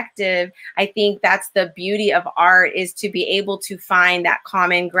perspective, I think that's the beauty of art, is to be able to find that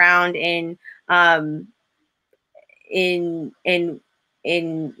common ground in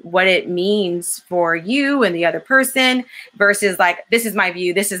what it means for you and the other person versus like, this is my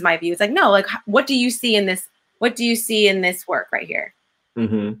view. It's like, no, like, what do you see in this? What do you see in this work right here?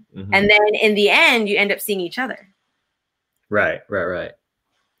 And then in the end, you end up seeing each other. Right.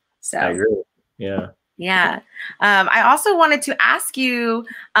 I So agree. Yeah. yeah. I also wanted to ask you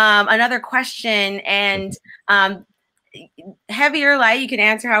another question, and heavy or light, you can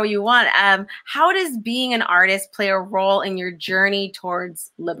answer how you want. How does being an artist play a role in your journey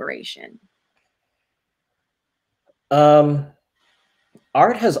towards liberation?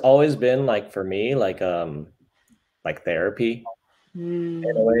 Art has always been like for me like therapy in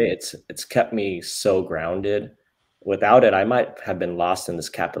a way. It's kept me so grounded. Without it, I might have been lost in this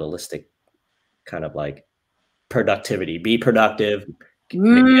capitalistic kind of like productivity. Be productive, get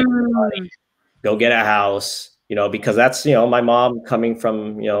money, Mm. go get a house, you know, because that's, you know, my mom coming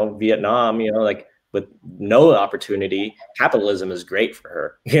from, you know, Vietnam, you know, like with no opportunity, capitalism is great for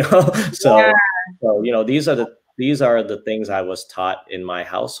her, you know. Yeah. So, you know, these are the things I was taught in my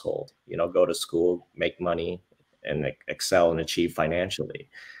household, you know, go to school, make money, and excel and achieve financially.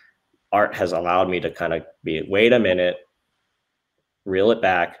 Art has allowed me to kind of be, wait a minute, reel it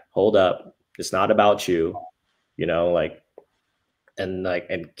back, hold up. It's not about you, you know,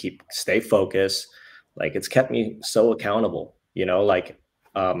 and keep stay focused. Like it's kept me so accountable, you know, like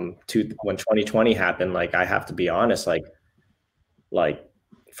to when 2020 happened, like I have to be honest, like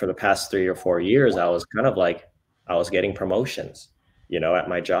for the past 3 or 4 years, I was kind of like I was getting promotions, you know, at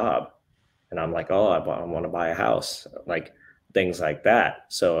my job. And I'm like, oh, I want to buy a house, like things like that.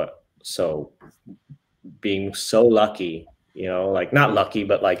 So being so lucky, you know, like not lucky,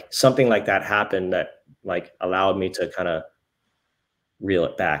 but like something like that happened that like allowed me to kind of reel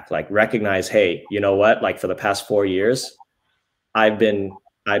it back, like recognize, hey, you know what? Like for the past 4 years, I've been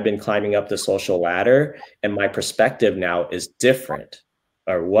I've been climbing up the social ladder, and my perspective now is different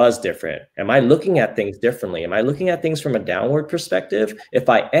or was different. Am I looking at things differently? Am I looking at things from a downward perspective? If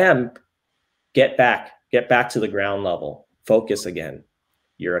I am, get back to the ground level, focus again.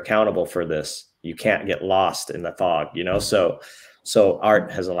 You're accountable for this. You can't get lost in the fog, you know? So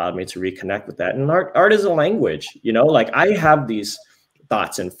art has allowed me to reconnect with that. And art is a language, you know, like I have these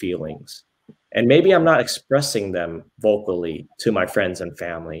thoughts and feelings, and maybe I'm not expressing them vocally to my friends and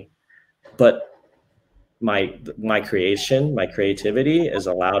family, but my creativity has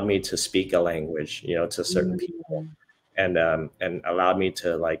allowed me to speak a language, you know, to certain people, and allowed me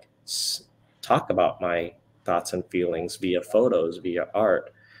to like talk about my thoughts and feelings via photos, via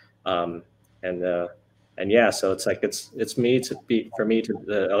art, um, and and yeah, so it's like it's me to be for me to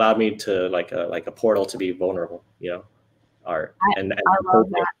allow me to like a portal to be vulnerable, you know, art, and I love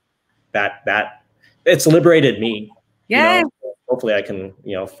that. that it's liberated me, you Yes. know. Hopefully, I can,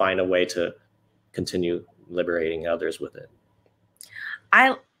 you know, find a way to continue liberating others with it.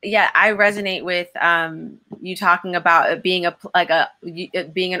 I resonate with you talking about it being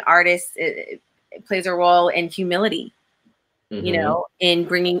being an artist. It plays a role in humility, you know, in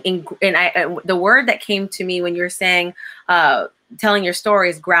bringing in. And the word that came to me when you're saying, telling your story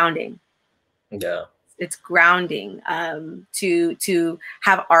is grounding. Yeah, it's grounding, to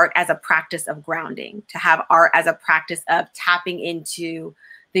have art as a practice of grounding, to have art as a practice of tapping into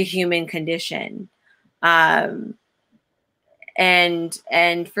the human condition. And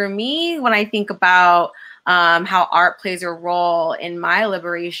for me, when I think about how art plays a role in my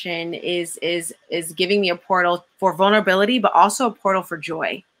liberation, is giving me a portal for vulnerability, but also a portal for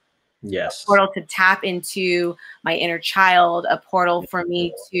joy. yes, A portal to tap into my inner child, a portal for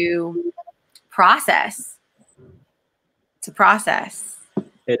me to process.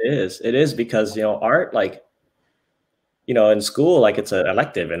 it is because, you know, art, like, you know, in school, like it's an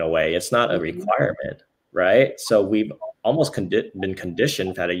elective in a way, it's not a requirement, right? So we've almost been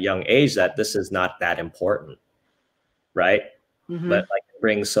conditioned at a young age that this is not that important, right? But like it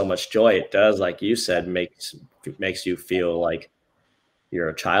brings so much joy. It does, like you said, makes you feel like you're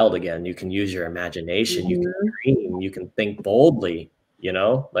a child again. You can use your imagination, you can dream, you can think boldly, you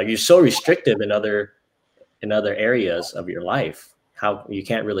know, like you're so restrictive in other areas of your life. How you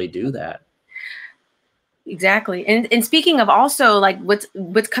can't really do that. Exactly. And speaking of also like what's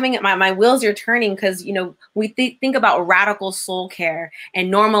coming at my wheels are turning, because, you know, we think about radical soul care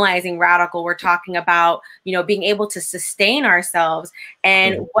and normalizing radical. We're talking about, you know, being able to sustain ourselves.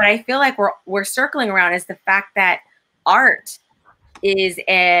 And what I feel like we're circling around is the fact that art is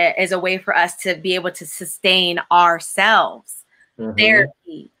a way for us to be able to sustain ourselves.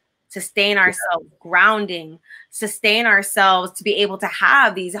 Therapy, sustain ourselves, grounding, sustain ourselves to be able to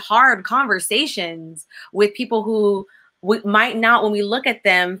have these hard conversations with people who we might not, when we look at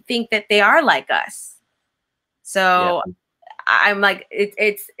them, think that they are like us. So I'm like,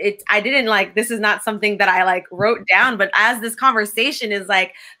 it's I didn't like, this is not something that I like wrote down, but as this conversation is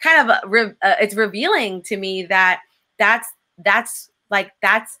like kind of it's revealing to me that that's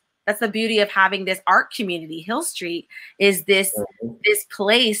That's the beauty of having this art community. Hill Street is this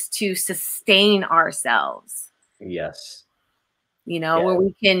place to sustain ourselves. Yes. You know, where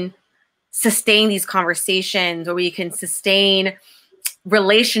we can sustain these conversations, where we can sustain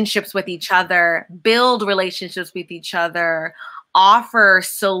relationships with each other, build relationships with each other, offer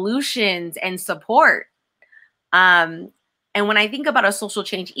solutions and support. And when I think about a social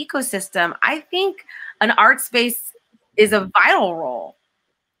change ecosystem, I think an art space is a vital role.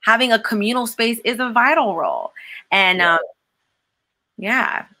 Having a communal space is a vital role. And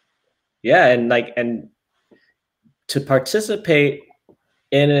and to participate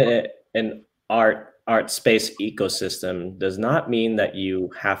in an art space ecosystem does not mean that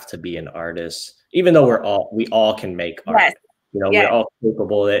you have to be an artist, even though we all can make art. Yes. You know, we're all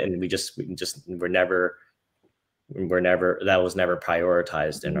capable of it, and we're never that was never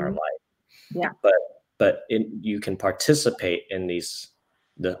prioritized in our life. Yeah. But you can participate in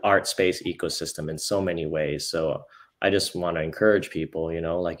the art space ecosystem in so many ways. So I just want to encourage people, you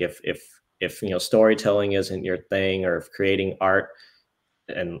know, like if you know, storytelling isn't your thing, or if creating art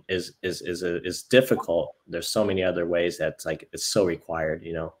and is difficult, there's so many other ways that's like, it's so required,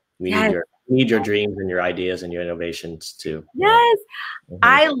 you know. We need your dreams and your ideas and your innovations too. Yes.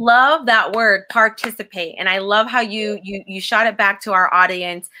 I love that word, participate. And I love how you shot it back to our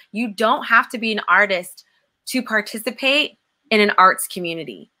audience. You don't have to be an artist to participate in an arts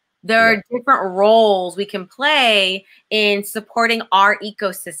community. There are different roles we can play in supporting our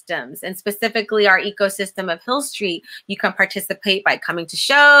ecosystems, and specifically our ecosystem of Hill Street. You can participate by coming to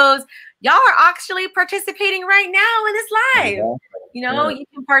shows. Y'all are actually participating right now in this live. You know, you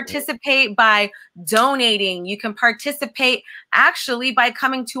can participate by donating. You can participate actually by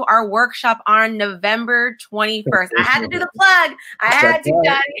coming to our workshop on November 21st. I had to do the plug. I had to,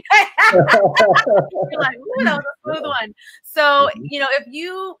 Johnny. You're like, ooh, that was a smooth one. So, you know,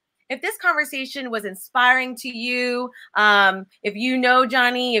 if this conversation was inspiring to you, if you know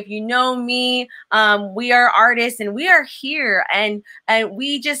Johnny, if you know me, we are artists and we are here, and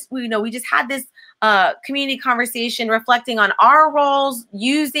we just had this community conversation reflecting on our roles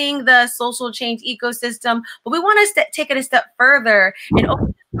using the social change ecosystem, but we want to take it a step further and open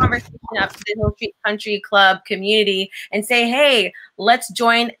this conversation up to the Hill Street Country Club community and say, hey, let's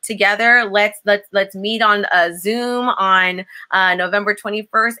join together. Let's meet on Zoom on November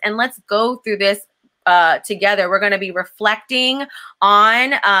 21st, and let's go through this together. We're going to be reflecting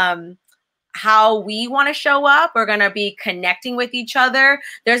on how we want to show up. We're going to be connecting with each other.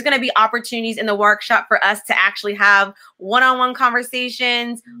 There's going to be opportunities in the workshop for us to actually have one-on-one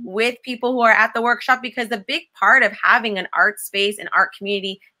conversations with people who are at the workshop, because the big part of having an art space and art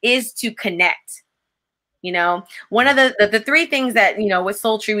community is to connect. You know, one of the three things that, you know, with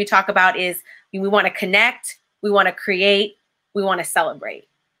Soul Tree we talk about is we want to connect, we want to create, we want to celebrate.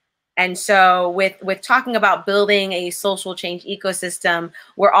 And so with talking about building a social change ecosystem,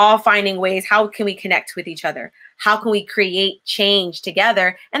 we're all finding ways, how can we connect with each other? How can we create change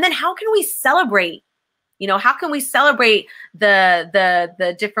together? And then how can we celebrate? You know, how can we celebrate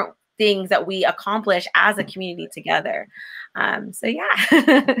the different things that we accomplish as a community together? So yeah.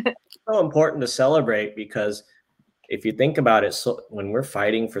 It's so important to celebrate, because if you think about it, so when we're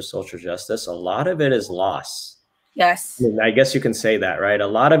fighting for social justice, a lot of it is loss. Yes. I mean, I guess you can say that, right? A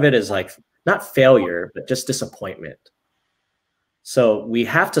lot of it is like not failure, but just disappointment. So we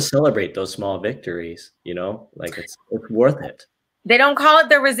have to celebrate those small victories, you know, like it's worth it. They don't call it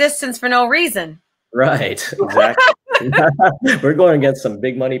the resistance for no reason. Right. Exactly. We're going against some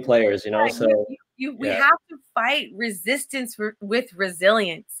big money players, you know, so we have to fight resistance with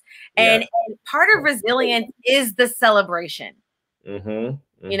resilience. And part of resilience is the celebration. You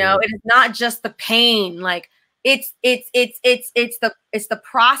know, it is not just the pain. Like it's the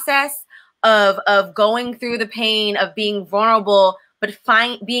process of going through the pain, of being vulnerable, but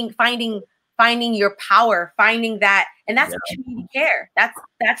finding your power, finding that, and that's community care. That's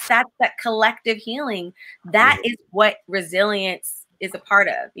that collective healing. That is what resilience is a part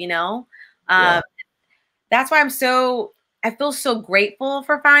of, you know. That's why I feel so grateful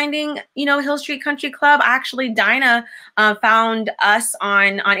for finding, you know, Hill Street Country Club. Actually, Dinah found us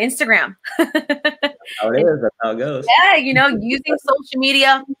on Instagram. How it is, that's how it goes. Yeah, you know, using social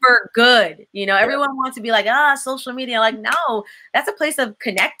media for good. You know, everyone wants to be like, social media. Like, no, that's a place of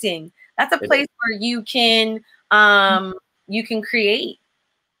connecting. That's a place where you can create.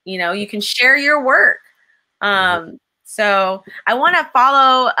 You know, you can share your work. So I want to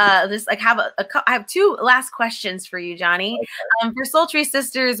follow this. Like, I have two last questions for you, Johnny. For Soul Tree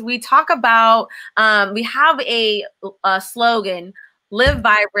Sisters, we talk about we have a slogan: "Live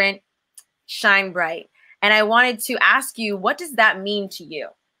vibrant, shine bright." And I wanted to ask you, what does that mean to you?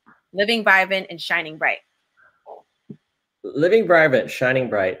 living vibrant and shining bright. Living vibrant, shining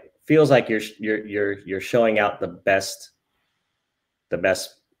bright feels like you're showing out the best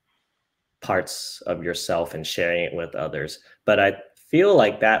parts of yourself and sharing it with others. But I feel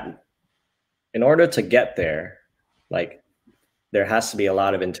like that in order to get there, like there has to be a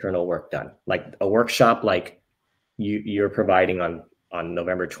lot of internal work done. Like a workshop like you're providing on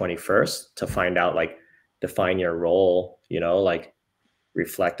November 21st to find out, like, define your role, you know, like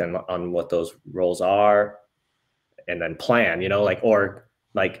reflect on what those roles are, and then plan, you know, like, or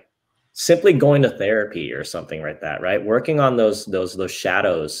like simply going to therapy or something like that, right? Working on those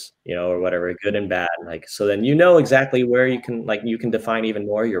shadows, you know, or whatever, good and bad, like, so then you know exactly where you can define even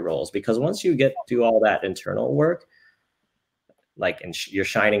more your roles, because once you do all that internal work, like, and you're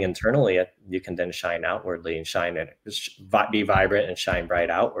shining internally, you can then shine outwardly and be vibrant and shine bright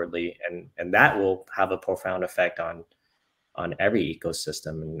outwardly, and that will have a profound effect on every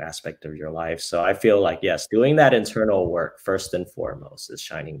ecosystem and aspect of your life. So I feel like, yes, doing that internal work first and foremost is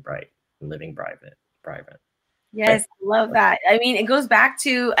shining bright and living private. Yes, I love that. I mean, it goes back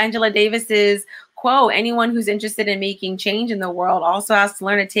to Angela Davis's quote: anyone who's interested in making change in the world also has to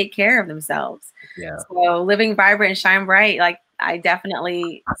learn to take care of themselves. Yeah. So living vibrant and shine bright, like, I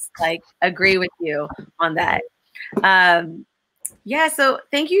definitely like agree with you on that. Yeah, so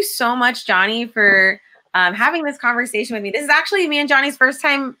thank you so much, Johnny, for having this conversation with me. This is actually me and Johnny's first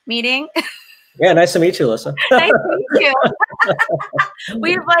time meeting. Yeah, nice to meet you, Alyssa. Nice to meet you.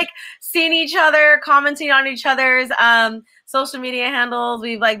 We've like seen each other, commenting on each other's social media handles.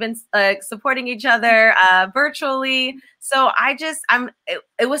 We've like been supporting each other virtually. So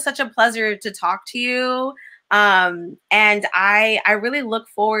it was such a pleasure to talk to you. And I really look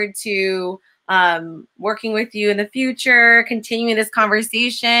forward to working with you in the future, continuing this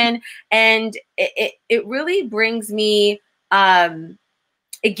conversation. And it really brings me,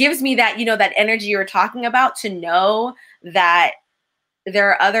 it gives me that, you know, that energy you're talking about, to know that there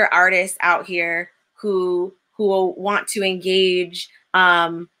are other artists out here who will want to engage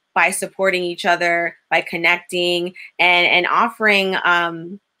by supporting each other, by connecting and offering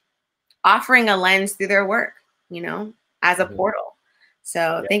a lens through their work, you know, as a portal.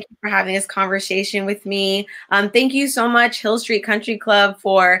 So thank you for having this conversation with me. Thank you so much, Hill Street Country Club,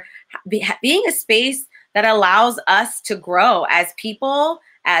 for being a space that allows us to grow as people,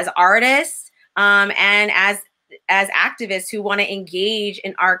 as artists, and as activists who want to engage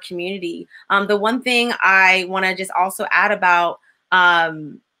in our community. The one thing I want to just also add about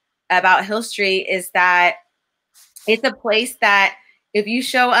Hill Street is that it's a place that if you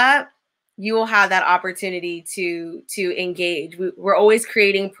show up, you will have that opportunity to engage. We're always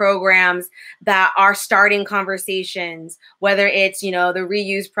creating programs that are starting conversations, whether it's, you know, the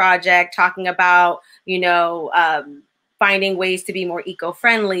Reuse Project talking about, you know, finding ways to be more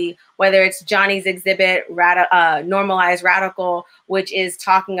eco-friendly, whether it's Johnny's exhibit, Normalize Radical, which is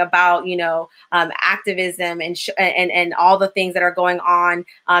talking about, you know, activism and all the things that are going on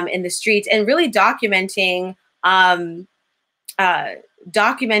in the streets, and really documenting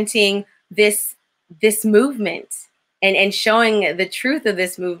this movement and showing the truth of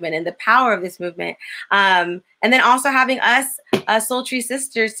this movement and the power of this movement. And then also having us, Sultry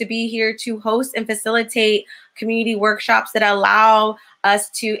Sisters, to be here to host and facilitate community workshops that allow us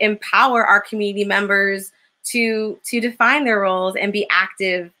to empower our community members to define their roles and be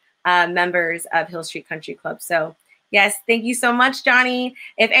active members of Hill Street Country Club. So yes, thank you so much, Johnny.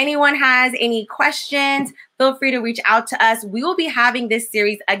 If anyone has any questions, feel free to reach out to us. We will be having this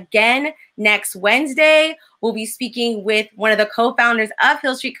series again next Wednesday. We'll be speaking with one of the co-founders of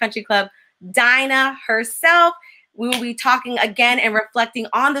Hill Street Country Club, Dinah herself. We will be talking again and reflecting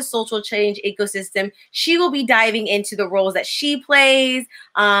on the social change ecosystem. She will be diving into the roles that she plays,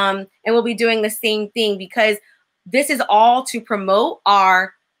 and we'll be doing the same thing, because this is all to promote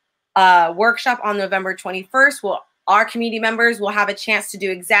our workshop on November 21st. Our community members will have a chance to do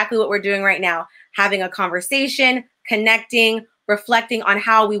exactly what we're doing right now, having a conversation, connecting, reflecting on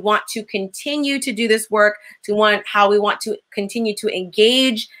how we want to continue to do this work, how we want to continue to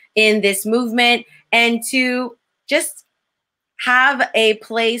engage in this movement, and to just have a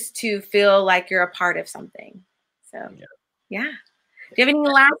place to feel like you're a part of something. So, yeah. Do you have any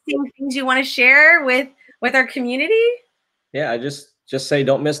lasting things you want to share with our community? Yeah, I just say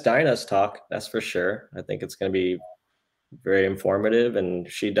don't miss Dinah's talk. That's for sure. I think it's going to be very informative, and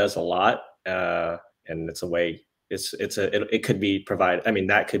she does a lot. And it's a way. It could be provided. I mean,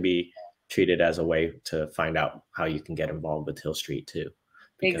 that could be treated as a way to find out how you can get involved with Hill Street too.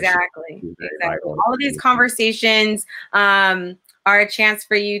 Exactly. All of these conversations are a chance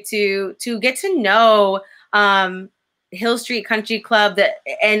for you to get to know Hill Street Country Club,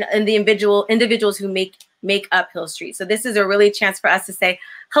 and the individuals who make up Hill Street. So this is a really chance for us to say,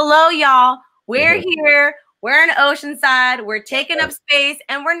 hello, y'all. We're here. We're in Oceanside. We're taking up space,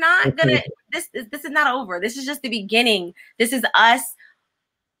 and we're not gonna. This is not over. This is just the beginning. This is us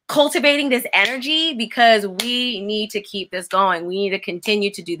cultivating this energy because we need to keep this going. We need to continue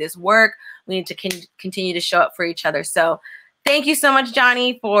to do this work. We need to continue to show up for each other. So thank you so much,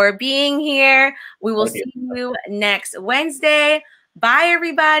 Johnny, for being here. We will see you next Wednesday. Bye,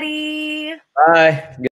 everybody. Bye.